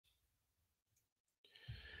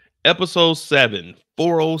Episode 7,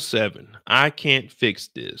 407. I Can't Fix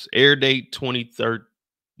This. Air date 23rd.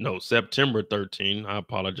 No, September 13. I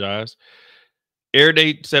apologize. Air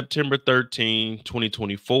date September 13,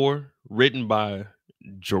 2024. Written by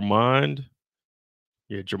Jermond.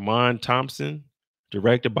 Yeah, Jermond Thompson.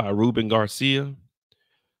 Directed by Ruben Garcia.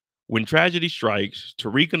 When tragedy strikes,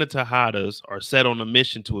 Tariq and the Tejadas are set on a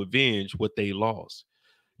mission to avenge what they lost.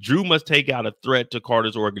 Drew must take out a threat to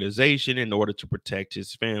Carter's organization in order to protect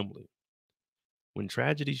his family. When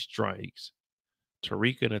tragedy strikes,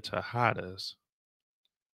 Tariq and the Tejadas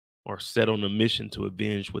are set on a mission to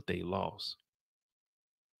avenge what they lost.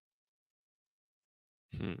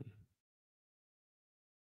 Hmm.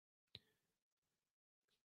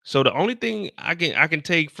 So the only thing I can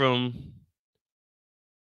take from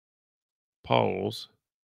Paul's,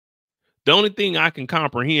 the only thing I can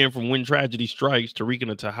comprehend from when tragedy strikes, Tariq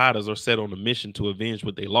and the Tejadas are set on a mission to avenge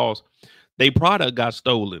what they lost. Their product got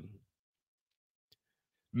stolen.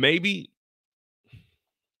 Maybe.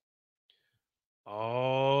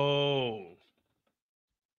 Oh,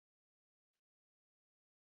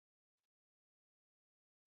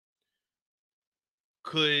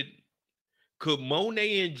 could could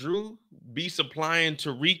Monet and Drew be supplying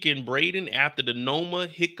Tariq and Brayden after the Noma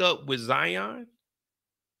hiccup with Zion?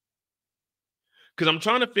 Because I'm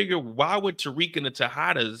trying to figure why would Tariq and the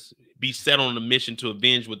Tejadas be set on a mission to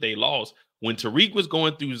avenge what they lost when Tariq was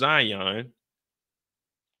going through Zion,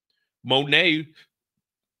 Monet.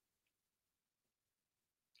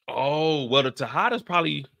 Oh well, the Tejadas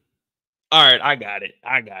probably. All right, I got it.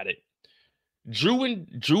 I got it. Drew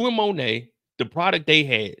and Monet, the product they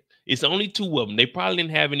had, it's only two of them. They probably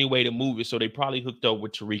didn't have any way to move it, so they probably hooked up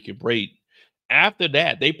with Tariq and Brayden. After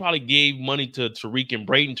that, they probably gave money to Tariq and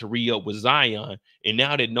Brayden to re-up with Zion. And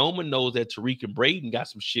now that Noma knows that Tariq and Brayden got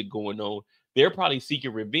some shit going on, they're probably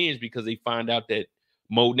seeking revenge because they find out that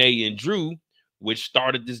Monet and Drew, which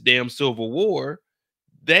started this damn civil war,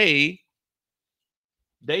 they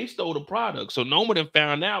they stole the product. So Noma done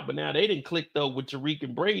found out, but now they didn't clicked up with Tariq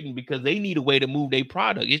and Brayden because they need a way to move their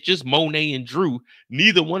product. It's just Monet and Drew.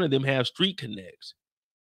 Neither one of them have street connects.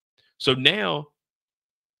 So now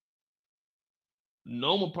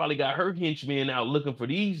Noma probably got her henchmen out looking for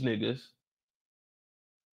these niggas.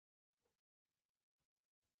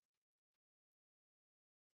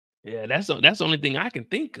 Yeah, that's the only thing I can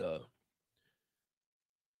think of.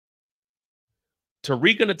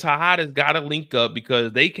 Tariq and the Tejadas got to link up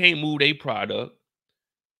because they can't move their product.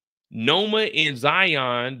 Noma and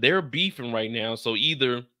Zion, they're beefing right now. So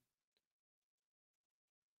either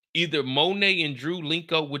Monet and Drew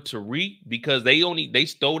link up with Tariq because they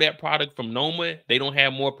stole that product from Noma. They don't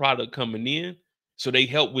have more product coming in. So they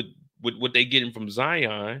help with what they getting from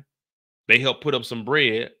Zion. They help put up some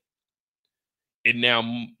bread. And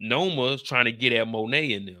now Noma's trying to get at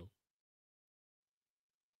Monet in them.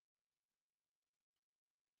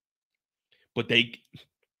 But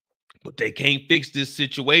they can't fix this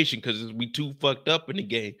situation because we too fucked up in the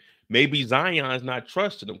game. Maybe Zion's not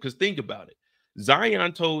trusting them. Because think about it.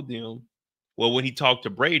 Zion told them, well, when he talked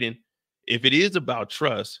to Brayden, if it is about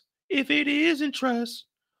trust, if it isn't trust,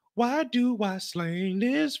 why do I slang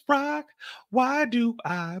this rock? Why do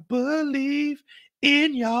I believe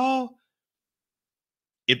in y'all?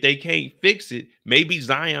 If they can't fix it, maybe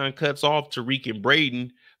Zion cuts off Tariq and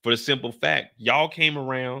Brayden for the simple fact y'all came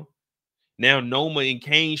around. Now Noma and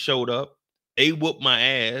Kane showed up. They whooped my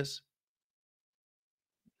ass.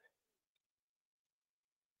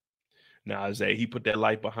 Now I say he put that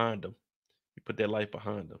light behind him. He put that light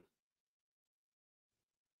behind him.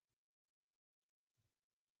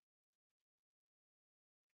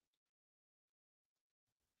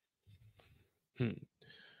 Hmm.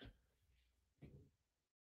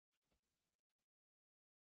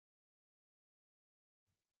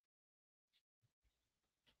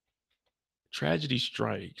 Tragedy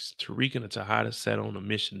strikes. Tariq and the Tejada set on a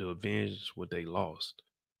mission to avenge what they lost.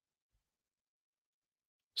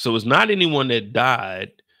 So it's not anyone that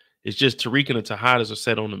died. It's just Tariq and the Tejadas are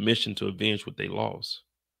set on a mission to avenge what they lost.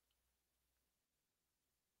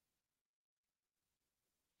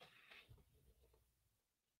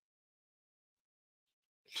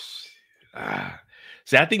 Ah.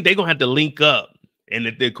 See, I think they're gonna have to link up. And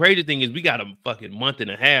the crazy thing is we got a fucking month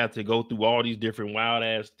and a half to go through all these different wild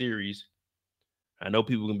ass theories. I know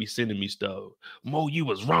people gonna be sending me stuff. Mo, you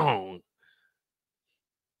was wrong.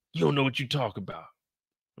 You don't know what you talk about.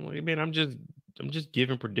 I'm like, man, I'm just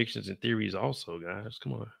giving predictions and theories also, guys.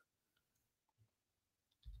 Come on.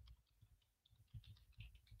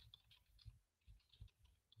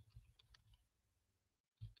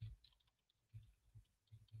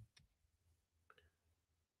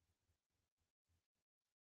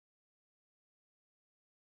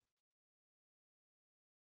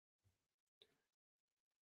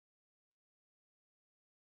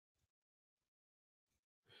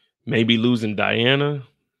 Maybe losing Diana.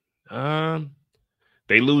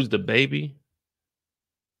 They lose the baby.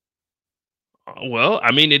 Well,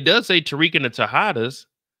 I mean, it does say Tariq and the Tejadas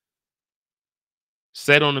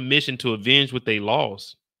set on a mission to avenge what they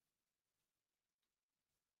lost.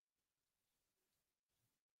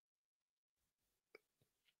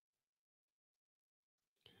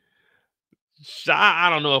 I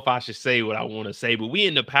don't know if I should say what I want to say, but we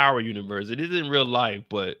in the Power universe. It is in real life,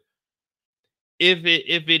 but if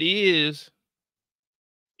it is,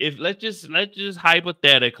 if let's just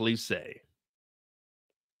hypothetically say,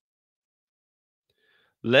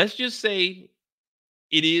 let's just say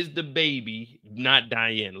it is the baby, not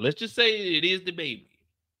Diana. Let's just say it is the baby.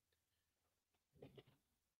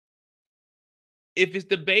 If it's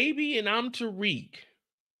the baby and I'm Tariq,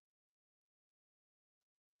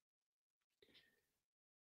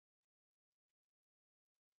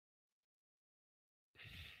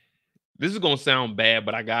 this is gonna sound bad,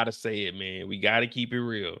 but I gotta say it, man. We gotta keep it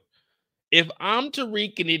real. If I'm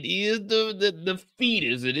Tariq and it is the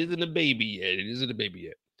fetus, it isn't a baby yet. It isn't a baby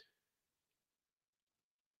yet.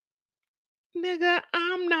 Nigga,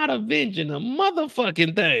 I'm not avenging a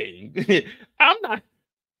motherfucking thing. I'm not.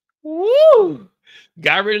 Woo!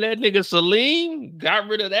 Got rid of that nigga Salim. Got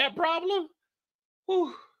rid of that problem.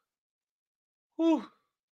 Woo. Woo.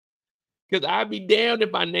 Because I'd be damned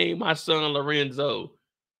if I name my son Lorenzo.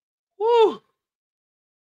 Woo.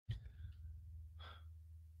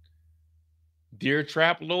 Dear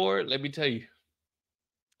Trap Lord, let me tell you.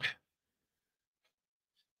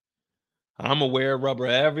 I'm gonna wear rubber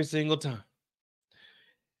every single time.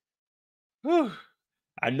 Whew.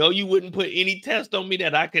 I know you wouldn't put any test on me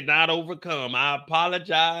that I could not overcome. I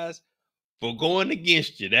apologize for going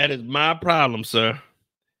against you. That is my problem, sir.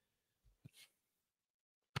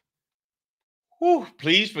 Whew.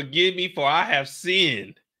 Please forgive me, for I have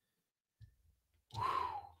sinned.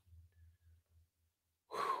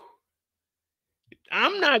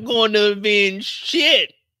 I'm not going to avenge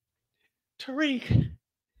shit. Tariq,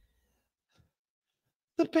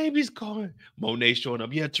 the baby's gone. Monet showing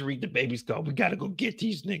up. Yeah, Tariq, the baby's gone. We got to go get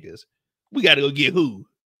these niggas. We got to go get who?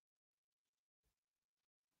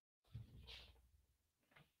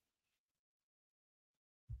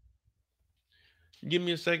 Give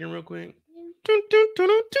me a second real quick.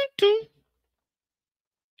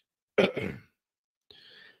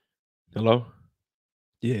 Hello?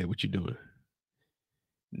 Yeah, what you doing?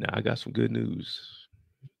 Nah, I got some good news.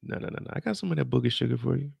 No. I got some of that booger sugar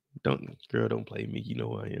for you. Don't play me. You know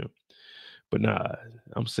who I am. But nah,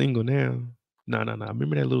 I'm single now. Nah.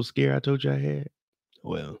 Remember that little scare I told you I had?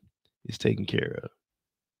 Well, it's taken care of.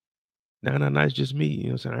 Nah, it's just me. You know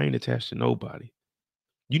what I'm saying? I ain't attached to nobody.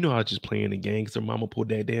 You know I was just playing the game because her mama pulled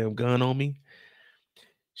that damn gun on me.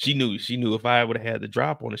 She knew if I would have had the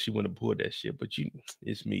drop on her, she wouldn't have pulled that shit. But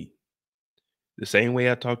it's me. The same way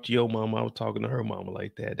I talked to your mama, I was talking to her mama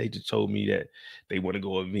like that. They just told me that they want to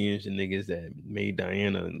go avenge the niggas that made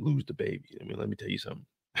Diana and lose the baby. I mean, let me tell you something.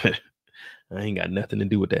 I ain't got nothing to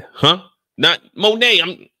do with that. Huh? Not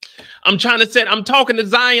Monet. I'm trying to set, I'm talking to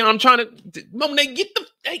Zion. I'm trying to Monet, get the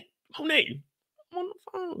hey, Monet. I'm on the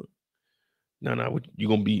phone. No, what you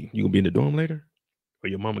gonna be in the dorm later? Or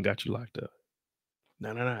your mama got you locked up?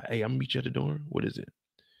 No. Hey, I'm gonna meet you at the dorm. What is it?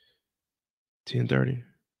 10:30?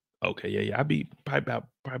 Okay, yeah. I'll be probably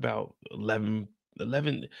about 11,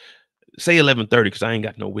 say 11:30, because I ain't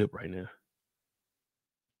got no whip right now.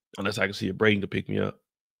 Unless I can see a Brayden to pick me up.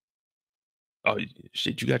 Oh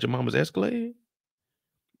shit, you got your mama's Escalade?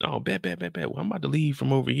 Oh, bet. Well, I'm about to leave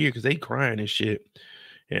from over here because they crying and shit.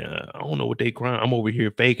 Yeah, I don't know what they crying. I'm over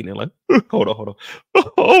here faking it like, hold on.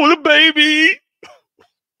 Oh, the baby.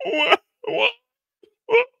 What?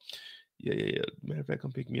 Yeah. Matter of fact,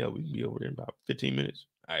 come pick me up. We can be over there in about 15 minutes.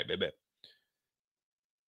 All right, bet.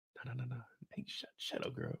 No. Hey, shut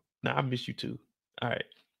up, girl. Nah, I miss you too. All right.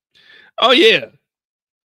 Oh, yeah.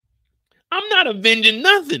 I'm not avenging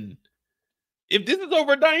nothing. If this is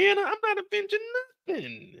over Diana, I'm not avenging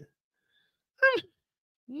nothing.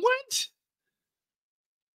 What?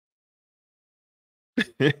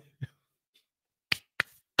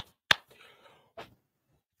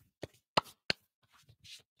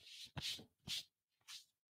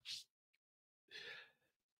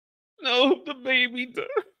 No, the baby.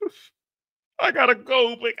 I gotta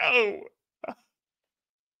go, but I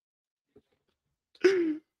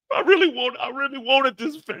really wanted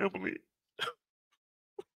this family.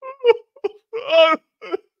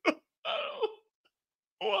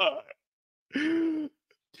 Why?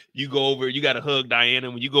 You go over, you gotta hug Diana.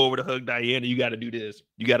 When you go over to hug Diana, you gotta do this.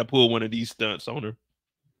 You gotta pull one of these stunts on her.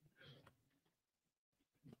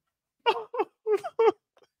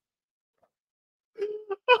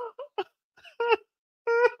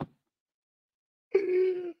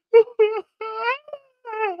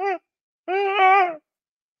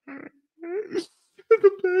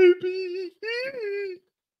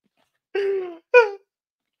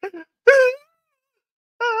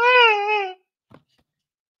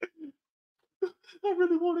 I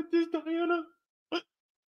really wanted this, Diana.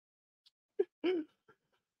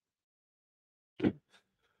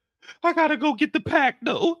 I gotta go get the pack,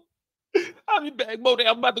 though. I'll be back, Monet.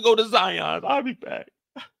 I'm about to go to Zion. I'll be back.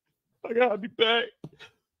 I gotta be back.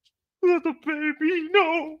 Little baby,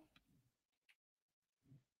 no.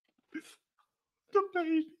 The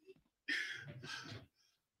baby.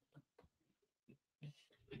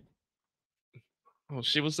 Oh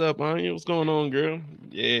shit, what's up, Anya? What's going on, girl?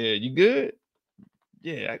 Yeah, you good?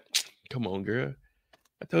 Yeah, come on, girl.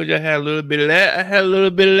 I told you I had a little bit of that. I had a little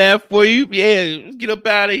bit of that for you. Yeah, let's get up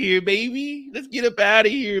out of here, baby. Let's get up out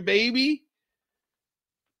of here, baby.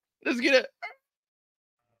 Let's get up.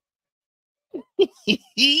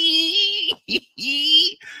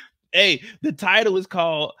 Hey, the title is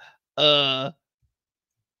called I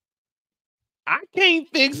Can't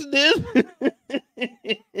Fix This.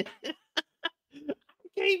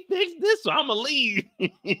 Can't fix this, so I'ma leave.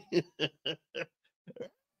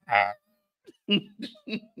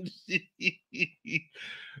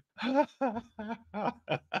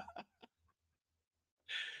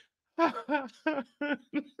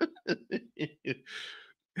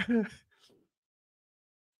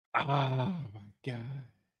 Oh my god.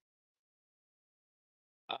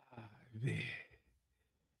 Man.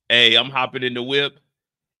 Hey, I'm hopping in the whip.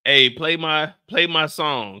 Hey, play my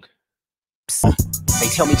song. Hey,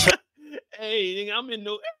 tell me. Hey, I'm in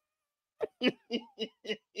the.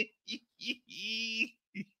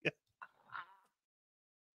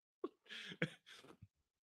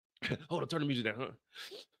 Hold on, turn the music down, huh?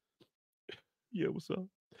 Yeah, what's up,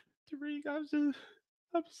 Tariq? I'm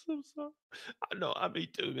so sorry. I know, I me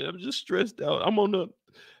too, man. I'm just stressed out. I'm on the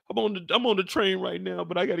train right now,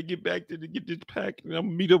 but I got to get back to get this pack, and I'm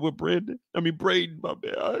gonna meet up with Brayden. My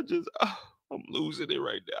bad. I'm losing it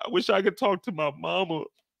right now. I wish I could talk to my mama.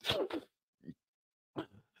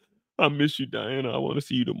 I miss you, Diana. I want to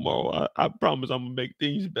see you tomorrow. I promise I'm gonna make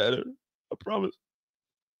things better. I promise.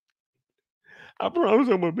 I'm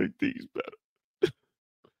gonna make things better.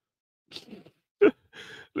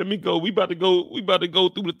 Let me go. We about to go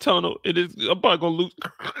through the tunnel. I'm probably gonna lose.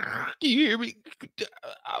 Can you hear me?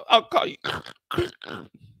 I'll call you.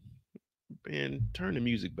 Man, turn the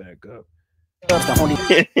music back up.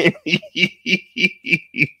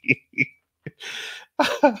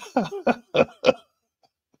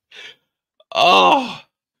 Oh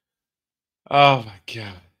my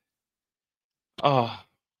god. Oh.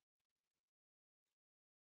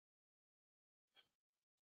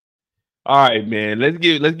 All right, man. Let's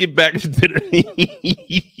get back to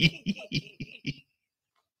the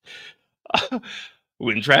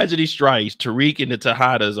When tragedy strikes, Tariq and the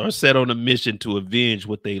Tejadas are set on a mission to avenge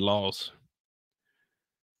what they lost.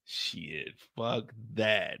 Shit, fuck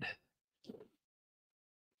that.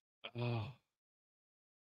 Oh.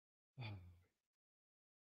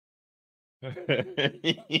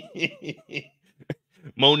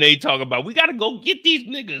 Monet talking about, we gotta go get these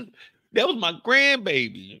niggas. That was my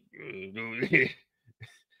grandbaby. It's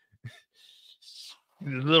a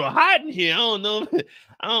little hot in here. I don't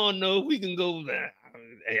know if we can go.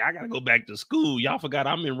 Hey, I gotta go back to school. Y'all forgot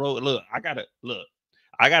I'm enrolled. I gotta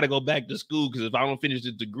go back to school because if I don't finish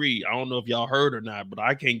the degree, I don't know if y'all heard or not, but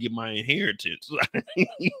I can't get my inheritance.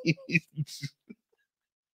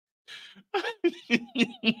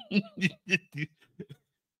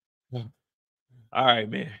 All right,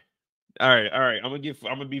 man. All right. I'm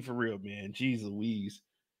gonna be for real, man. Jeez Louise.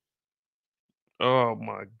 Oh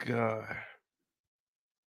my god.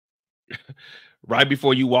 Right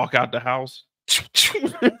before you walk out the house.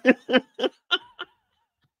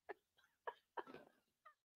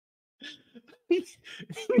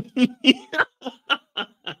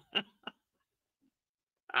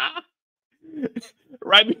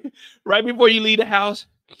 right before you leave the house.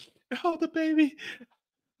 Oh, the baby.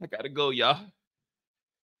 I gotta go, y'all.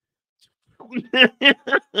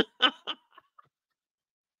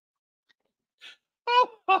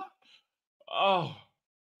 Oh,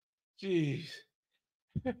 jeez.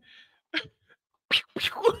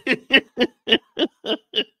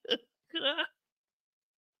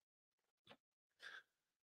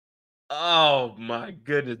 Oh my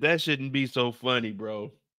goodness, that shouldn't be so funny,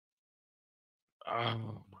 bro.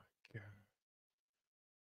 Oh my god.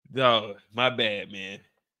 No, my bad, man.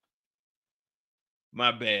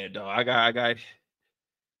 My bad, dog. I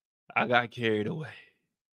got carried away.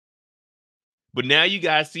 But now you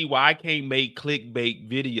guys see why I can't make clickbait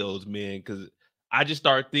videos, man, because I just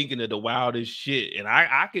start thinking of the wildest shit. And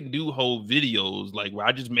I can do whole videos like where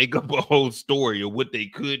I just make up a whole story of what they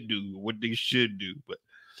could do, what they should do. But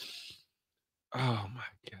oh my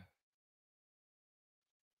god.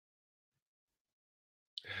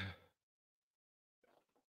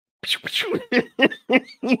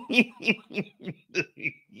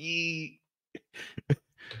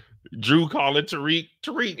 Drew calling Tariq.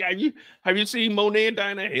 Tariq, have you seen Monet and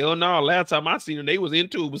Dinah? Hell no. Last time I seen them, they was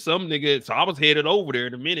into it with some nigga. So I was headed over there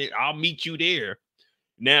in a minute. I'll meet you there.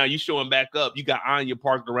 Now you showing back up. You got Anya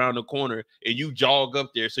parked around the corner and you jog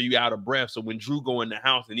up there so you out of breath. So when Drew go in the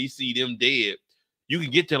house and he see them dead, you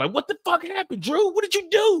can get there like, what the fuck happened, Drew? What did you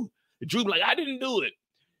do? And Drew like, I didn't do it.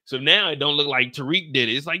 So now it don't look like Tariq did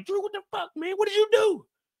it. It's like, Drew, what the fuck, man? What did you do?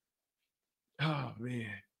 Oh, man.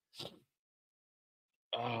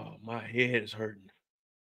 Oh, my head is hurting.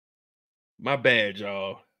 My bad,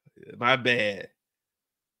 y'all. My bad.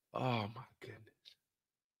 Oh, my goodness.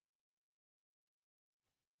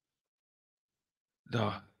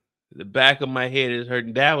 The back of my head is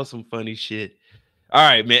hurting. That was some funny shit. All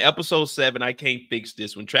right, man. Episode 7. I can't fix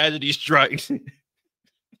this. When tragedy strikes,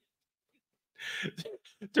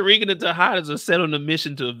 Tariq and the Tejadas are set on a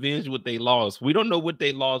mission to avenge what they lost. We don't know what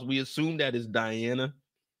they lost. We assume that is Diana.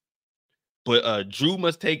 But Drew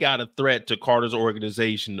must take out a threat to Carter's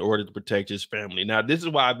organization in order to protect his family. Now, this is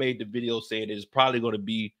why I made the video saying it's probably going to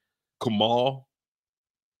be Kamal.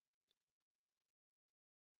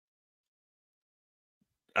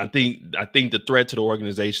 I think the threat to the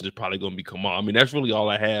organization is probably going to be Kamal. I mean, that's really all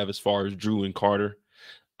I have as far as Drew and Carter.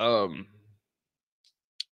 Oh my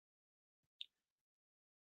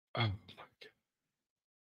God.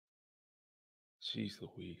 Jeez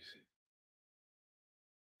Louise.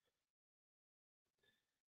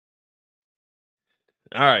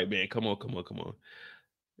 All right, man. Come on.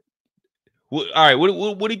 All right. What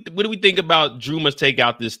do we think about Drew must take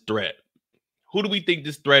out this threat? Who do we think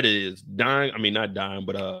this threat is? Dying? I mean, not dying,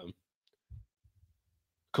 but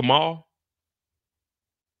Kamal.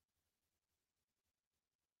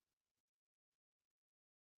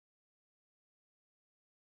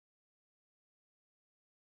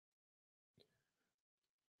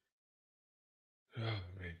 Oh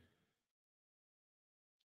man.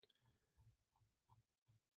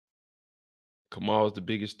 Kamal is the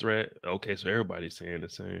biggest threat. Okay, so everybody's saying the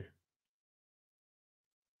same.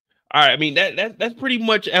 All right, I mean that's pretty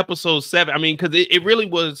much episode 7. I mean, because it really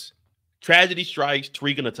was tragedy strikes,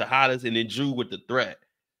 Tariq and the Tejadas, and then Drew with the threat.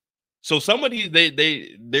 So some of these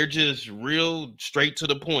they're just real straight to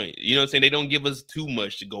the point. You know what I'm saying? They don't give us too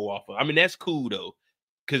much to go off of. I mean, that's cool though,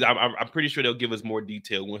 because I'm pretty sure they'll give us more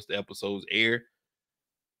detail once the episodes air.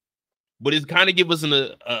 But it's kind of give us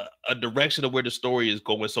a direction of where the story is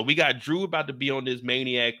going. So we got Drew about to be on this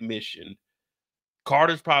maniac mission.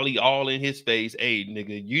 Carter's probably all in his face. Hey,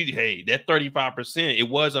 nigga, that 35%, it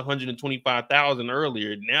was 125,000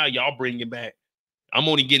 earlier. Now y'all bring it back. I'm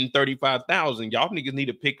only getting 35,000. Y'all niggas need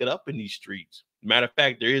to pick it up in these streets. Matter of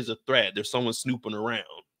fact, there is a threat. There's someone snooping around.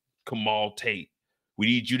 Kamal Tate. We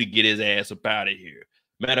need you to get his ass up out of here.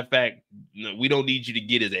 Matter of fact, no, we don't need you to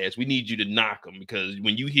get his ass. We need you to knock him, because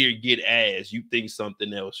when you hear get ass, you think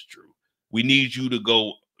something else true. We need you to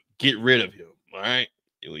go get rid of him. All right.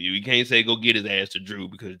 You can't say go get his ass to Drew,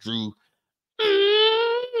 because Drew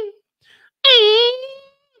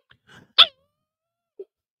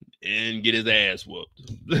and get his ass whooped.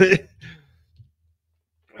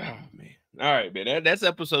 Oh man. All right, man. That's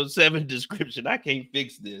episode 7 description. I can't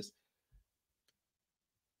fix this.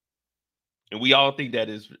 And we all think that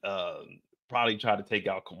is probably try to take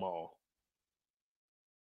out Kamal.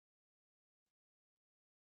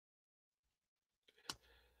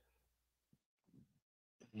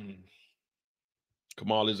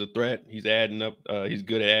 Kamal is a threat. He's adding up. He's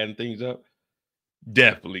good at adding things up.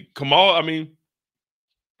 Definitely. Kamal, I mean,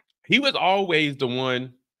 he was always the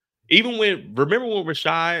one. Even remember when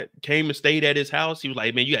Rashad came and stayed at his house? He was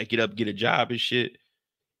like, man, you got to get up, get a job and shit.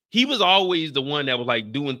 He was always the one that was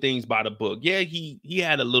like doing things by the book. Yeah, he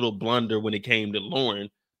had a little blunder when it came to Lauren,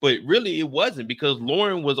 but really it wasn't, because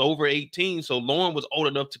Lauren was over 18. So Lauren was old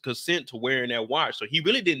enough to consent to wearing that watch. So he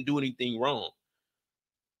really didn't do anything wrong.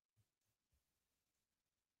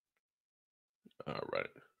 All right.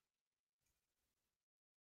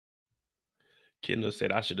 Kendall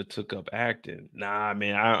said I should have took up acting. Nah,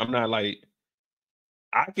 man, I'm not like,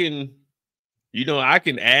 I can, I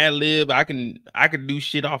can ad lib. I can do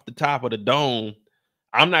shit off the top of the dome.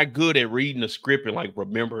 I'm not good at reading a script and like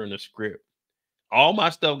remembering a script. All my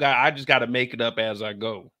stuff I just got to make it up as I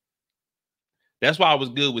go. That's why I was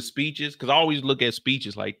good with speeches, because I always look at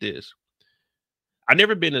speeches like this. I've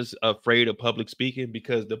never been as afraid of public speaking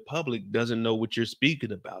because the public doesn't know what you're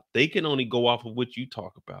speaking about. They can only go off of what you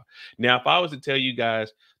talk about. Now, if I was to tell you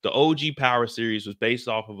guys, the OG Power series was based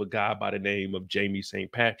off of a guy by the name of Jamie St.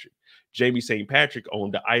 Patrick. Jamie St. Patrick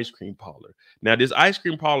owned the ice cream parlor. Now, this ice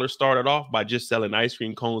cream parlor started off by just selling ice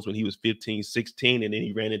cream cones when he was 15, 16, and then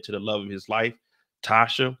he ran into the love of his life,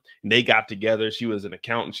 Tasha, and they got together. She was an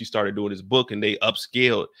accountant. She started doing his book, and they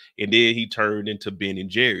upscaled, and then he turned into Ben and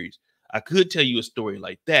Jerry's. I could tell you a story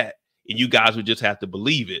like that, and you guys would just have to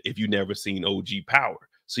believe it if you never seen OG Power.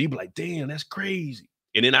 So you'd be like, damn, that's crazy.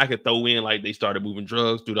 And then I could throw in like they started moving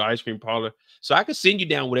drugs through the ice cream parlor. So I could send you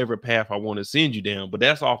down whatever path I want to send you down, but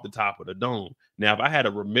that's off the top of the dome. Now, if I had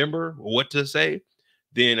to remember what to say,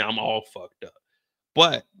 then I'm all fucked up.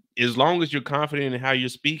 But as long as you're confident in how you're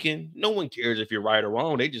speaking, no one cares if you're right or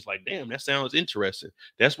wrong. They just like, damn, that sounds interesting.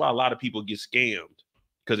 That's why a lot of people get scammed,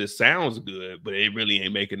 because it sounds good, but it really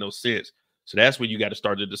ain't making no sense. So that's when you got to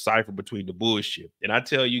start to decipher between the bullshit. And I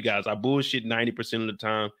tell you guys, I bullshit 90% of the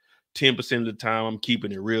time. 10% of the time, I'm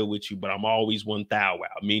keeping it real with you, but I'm always one thou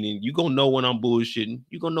out. Meaning you gonna know when I'm bullshitting.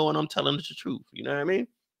 You gonna know when I'm telling the truth. You know what I mean?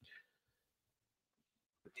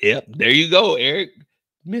 Yep, there you go, Eric.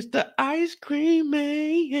 Mr. Ice Cream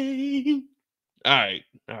Man. All right,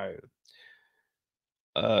 all right.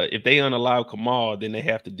 If they unalive Kamal, then they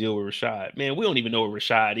have to deal with Rashad. Man, we don't even know what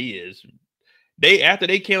Rashad is. After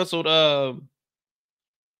they canceled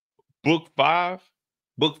book five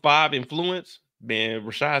influence, man,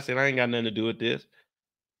 Rashad said, I ain't got nothing to do with this.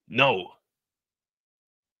 No.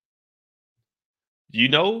 You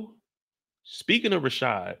know, speaking of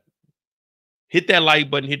Rashad, hit that like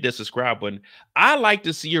button, hit that subscribe button. I like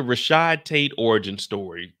to see a Rashad Tate origin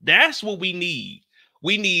story. That's what we need.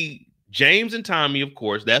 We need James and Tommy, of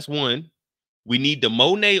course. That's one. We need the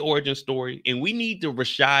Monet origin story, and we need the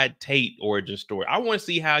Rashad Tate origin story. I want to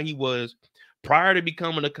see how he was prior to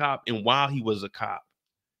becoming a cop and while he was a cop.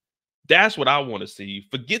 That's what I want to see.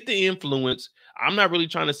 Forget the influence. I'm not really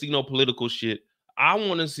trying to see no political shit. I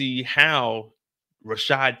want to see how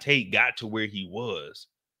Rashad Tate got to where he was.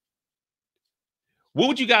 What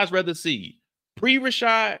would you guys rather see?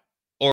 Pre-Rashad